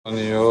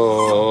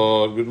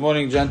Good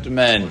morning,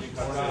 gentlemen.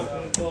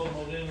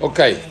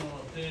 Okay,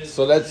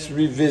 so let's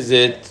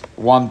revisit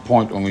one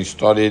point when we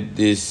started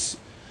this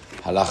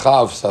halacha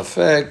of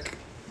Safek.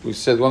 We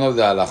said one of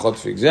the halachot,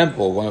 for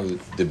example, one of the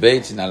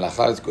debates in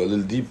halacha, let's go a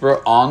little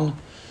deeper on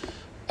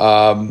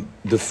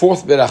the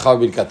fourth beracha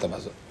of birkat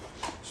Hamazon.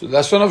 So the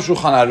Lashon of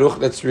Shulchan Aruch,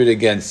 let's read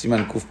again,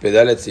 Siman Kuf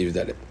Pedalet Seif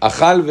Dalet.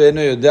 Achal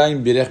ve'eno yodea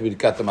im birech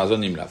birkat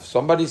Hamazon imlav.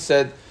 Somebody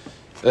said,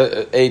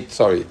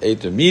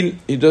 ate a meal.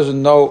 He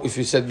doesn't know if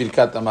he said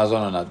birkat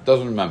Hamazon or not.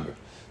 Doesn't remember.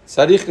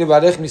 Tzarich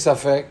levarech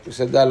misafek. We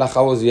said that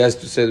halacha was he has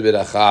to say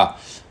beracha,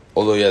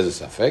 although he has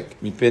a safek.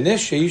 Mipeneh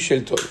shei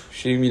shel Torah,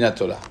 shei min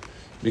Torah,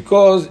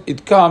 because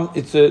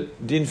it's a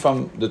din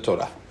from the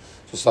Torah.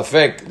 So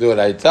safek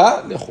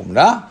deoraita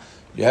lechumra.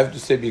 You have to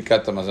say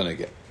birkat Hamazon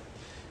again.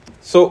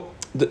 So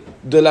the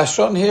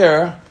lashon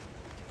here,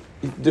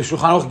 the Shulchan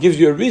Aruch gives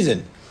you a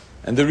reason,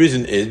 and the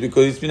reason is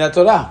because it's min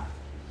Torah.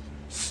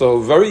 So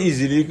very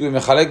easily we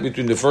mechalek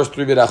between the first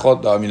three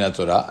berachot that are min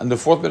Torah and the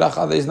fourth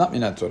beracha that is not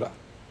min Torah.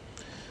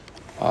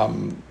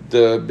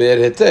 The Be'er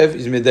Hetev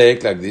is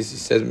medayek like this. He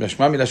says,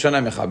 "Mashma milashon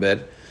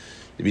hamechaber,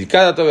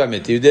 birkat atov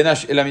hametiv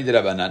denash ela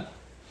midirabanan,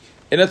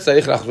 ena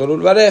tzarich lachzor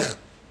ulvarech."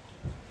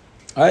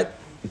 Right?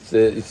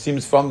 It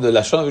seems from the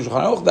lashon of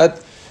Shulchan Aruch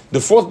that the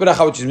fourth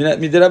beracha, which is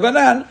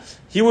midirabanan,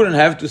 he wouldn't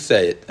have to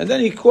say it. And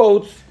then he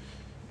quotes,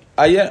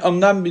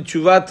 "Omnam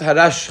b'tshuvat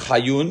harash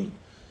chayun."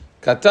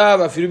 כתב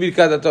אפילו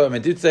ברכת הטוב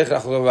המטיב צריך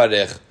לחזור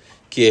לברך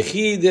כי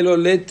יחי דלא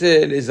לת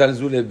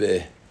לזלזול לבה.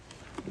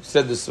 He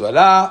said the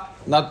svara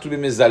not to be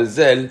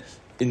mezalzel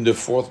in the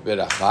fourth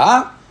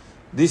beracha.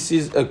 This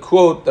is a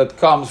quote that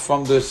comes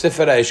from the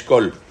Sefer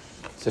HaEshkol.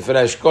 Sefer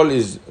HaEshkol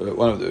is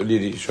one of the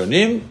early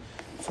Rishonim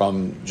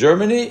from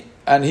Germany,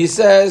 and he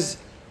says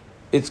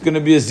it's going to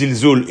be a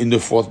zilzul in the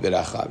fourth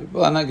beracha.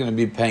 People are not going to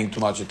be paying too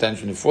much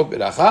attention to the fourth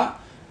beracha.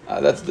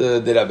 That's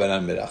the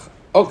Derabanan beracha.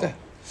 Okay.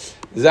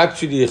 It's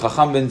actually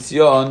Chacham Ben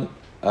Zion,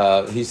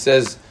 he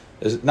says,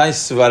 a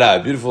nice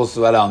svara, beautiful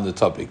svara on the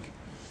topic.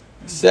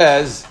 He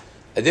says,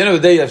 at the end of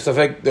the day, you have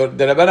safek the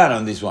Rabbanan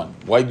on this one.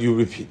 Why do you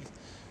repeat?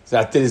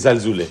 Okay,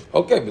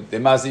 but the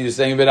Masi, you're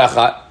saying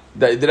beracha,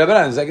 the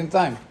Rabbanan, the second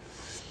time.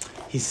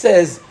 He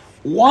says,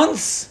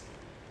 once,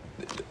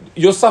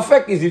 your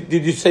safek is,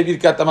 did you say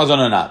birkat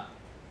Hamazon or not?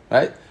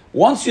 Right?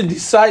 Once you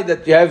decide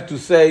that you have to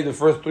say the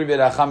first three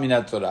beracha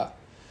min Torah,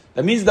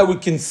 that means that we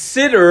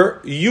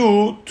consider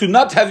you to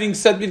not having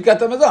said birkat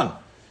Hamazon.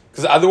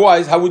 Because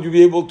otherwise, how would you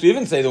be able to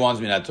even say the ones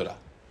min Torah?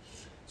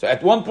 So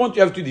at one point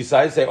you have to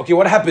decide, say, okay,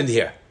 what happened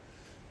here?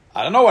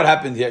 I don't know what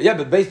happened here. Yeah,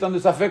 but based on the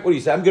safek, what do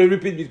you say? I'm going to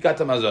repeat birkat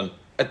Hamazon.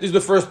 At least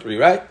the first three,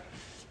 right?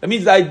 That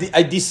means that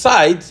I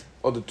decide,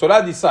 or the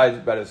Torah decides,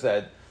 better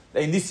said,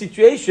 that in this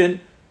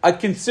situation, I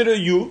consider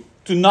you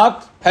to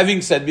not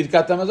having said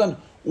birkat Hamazon.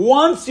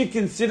 Once you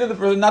consider the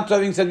person not to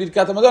having said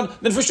birkat Hamazon,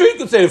 then for sure you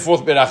could say the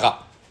fourth beracha.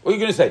 What are you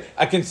going to say?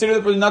 I consider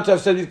the person not to have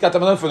said birkat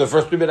Hamazon for the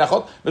first three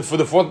berachot, but for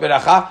the fourth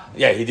beracha,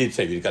 yeah, he did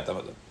say birkat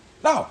Hamazon.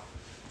 No.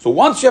 So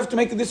once you have to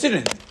make a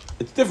decision,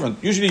 it's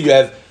different. Usually you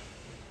have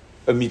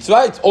a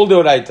mitzvah, it's all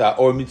deoraita,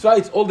 or a mitzvah,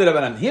 it's all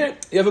derabanan. Here,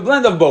 you have a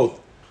blend of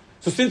both.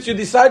 So since you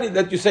decided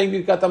that you're saying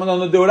birkat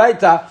Hamazon on the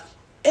deoraita,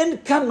 en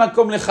kan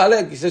makom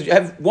lechalek. He says you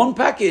have one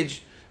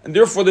package, and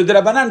therefore the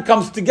derabanan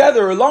comes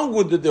together along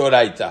with the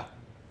deoraita.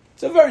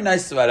 It's a very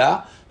nice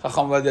svara.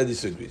 Chacham Ovadia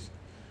disagrees.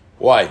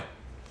 Why?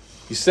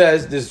 He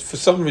says, there's, for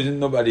some reason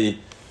nobody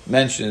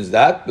mentions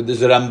that, but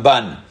there's a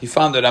Ramban. He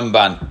found a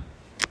Ramban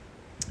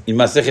in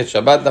Masechet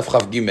Shabbat, Daf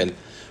Chav Gimel.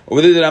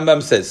 Over there the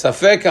Rambam says,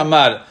 Safek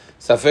Amar,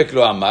 Safek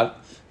Lo Amar,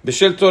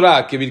 B'Shel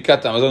Torah,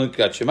 Kebirkat Hamazon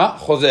Ukrat Shema,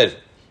 Choser.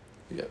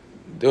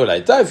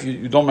 Deoraita, if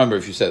you don't remember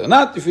if you said or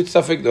not, if it's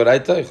Safek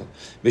Deoraita,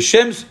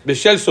 B'Shel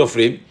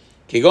Sofrim,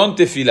 Kegon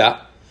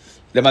Tefila,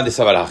 Lema de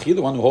Savarachi,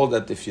 the one who holds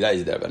that Tefila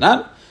is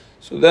Derabanan.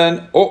 So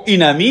then, or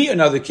Inami,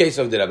 another case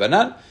of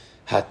Derabanan,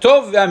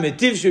 Hatov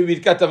ve'ametiv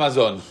shebirkat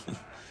Hamazon,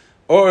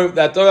 or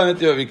Hatov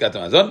ve'ametiv shebirkat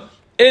Hamazon,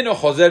 eno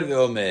chozer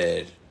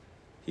ve'omer.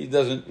 He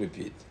doesn't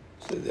repeat.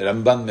 So the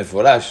Ramban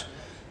Meforash,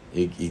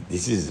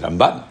 this is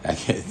Ramban.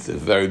 It's a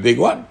very big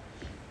one.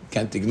 You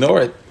can't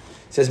ignore it.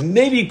 He says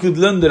maybe you could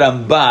learn the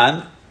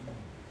Ramban.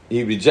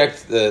 He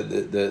rejects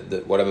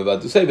the what I'm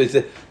about to say, but he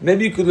said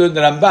maybe you could learn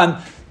the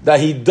Ramban that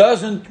he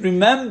doesn't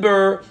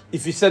remember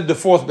if he said the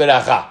fourth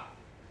beracha,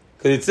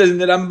 because it says in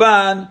the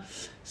Ramban.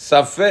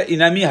 Safek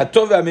inami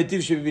hatov ve'ametiv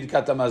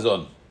shebirkat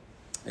Hamazon.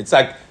 It's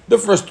like the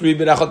first three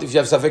berachot. If you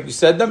have safek, you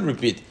said them,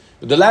 repeat.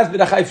 But the last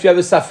beracha, if you have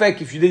a safek,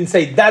 if you didn't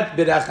say that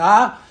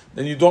beracha,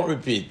 then you don't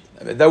repeat.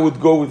 That would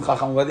go with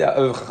Chacham Ovadia.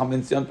 Chacham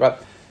Ben Zion.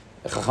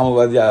 Chacham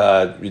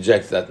Ovadia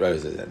rejects that.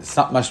 It's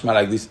not mashma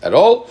like this at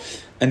all.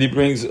 And he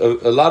brings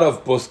a lot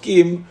of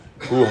poskim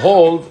who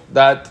hold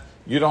that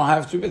you don't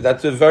have to.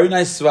 That's a very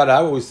nice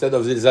svara. What we said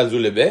of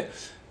zilzul lebe.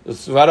 The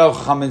svara of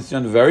Chacham Ben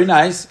Zion, very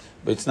nice,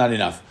 but it's not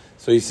enough.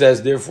 So he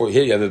says, therefore,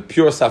 here you have a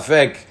pure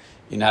safek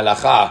in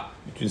halacha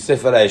between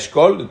Sefer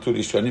HaEshkol, the two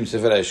Rishonim,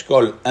 Sefer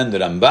HaEshkol, and the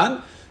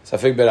Ramban,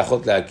 safek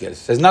berachot le'akel. He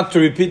says not to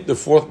repeat the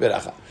fourth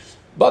beracha.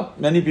 But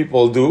many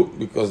people do,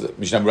 because the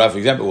Mishnah Berurah, for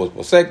example, was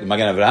posek. The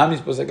Magen Avraham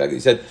is posek. Like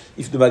he said,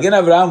 if the Magen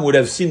Avraham would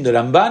have seen the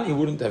Ramban, he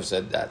wouldn't have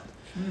said that.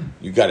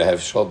 You got to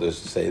have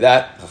shoulders to say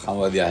that.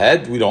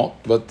 Head, we don't.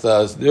 But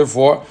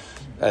therefore,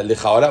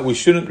 we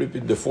shouldn't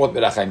repeat the fourth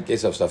beracha in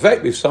case of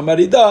safek. If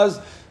somebody does,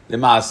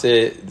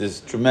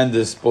 this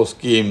tremendous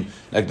poskim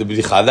like the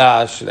B'di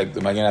Chadash, like the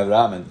Magen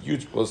Avraham, and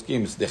huge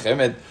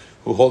poskim,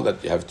 who hold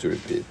that you have to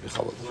repeat.